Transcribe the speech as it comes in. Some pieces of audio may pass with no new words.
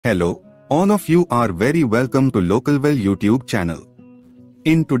Hello, all of you are very welcome to LocalWell YouTube channel.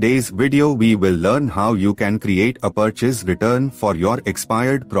 In today's video we will learn how you can create a purchase return for your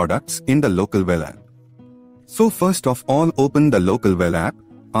expired products in the LocalWell app. So first of all, open the LocalWell app.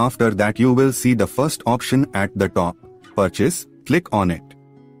 After that you will see the first option at the top, Purchase, click on it.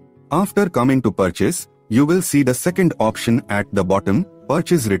 After coming to Purchase, you will see the second option at the bottom,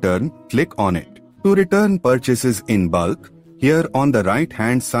 Purchase Return, click on it. To return purchases in bulk, here on the right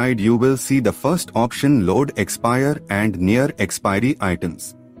hand side you will see the first option, Load Expire and Near Expiry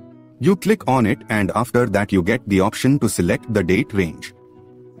Items. You click on it and after that you get the option to select the date range.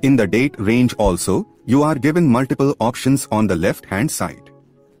 In the date range also, you are given multiple options on the left hand side.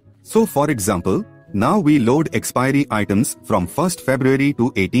 So for example, now we load expiry items from 1st February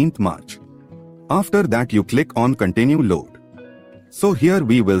to 18th March. After that you click on Continue Load. So here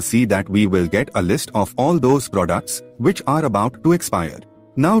we will see that we will get a list of all those products which are about to expire.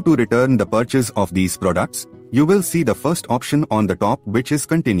 Now to return the purchase of these products, you will see the first option on the top which is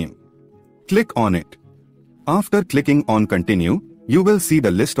Continue. Click on it. After clicking on Continue, you will see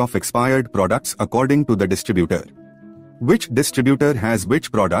the list of expired products according to the distributor. Which distributor has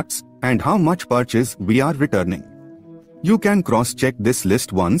which products and how much purchase we are returning. You can cross-check this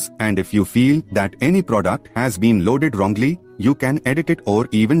list once and if you feel that any product has been loaded wrongly, you can edit it or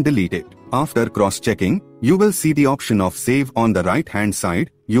even delete it. After cross-checking, you will see the option of Save on the right-hand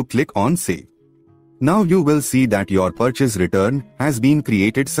side. You click on Save. Now you will see that your purchase return has been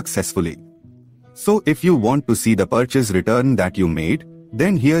created successfully. So if you want to see the purchase return that you made,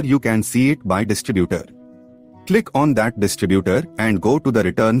 then here you can see it by distributor. Click on that distributor and go to the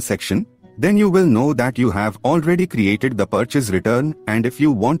return section. Then you will know that you have already created the purchase return, and if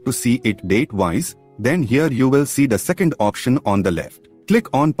you want to see it date-wise, then here you will see the second option on the left. Click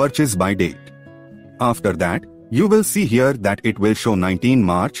on Purchase by Date. After that, you will see here that it will show 19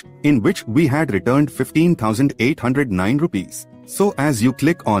 March, in which we had returned 15,809 rupees. So as you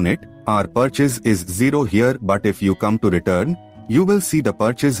click on it, our purchase is 0 here, but if you come to return, you will see the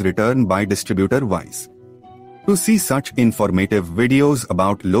purchase return by distributor-wise. To see such informative videos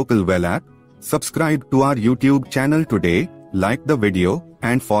about LocalWell app, subscribe to our YouTube channel today, like the video,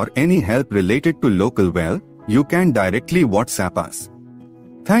 and for any help related to LocalWell, you can directly WhatsApp us.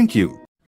 Thank you.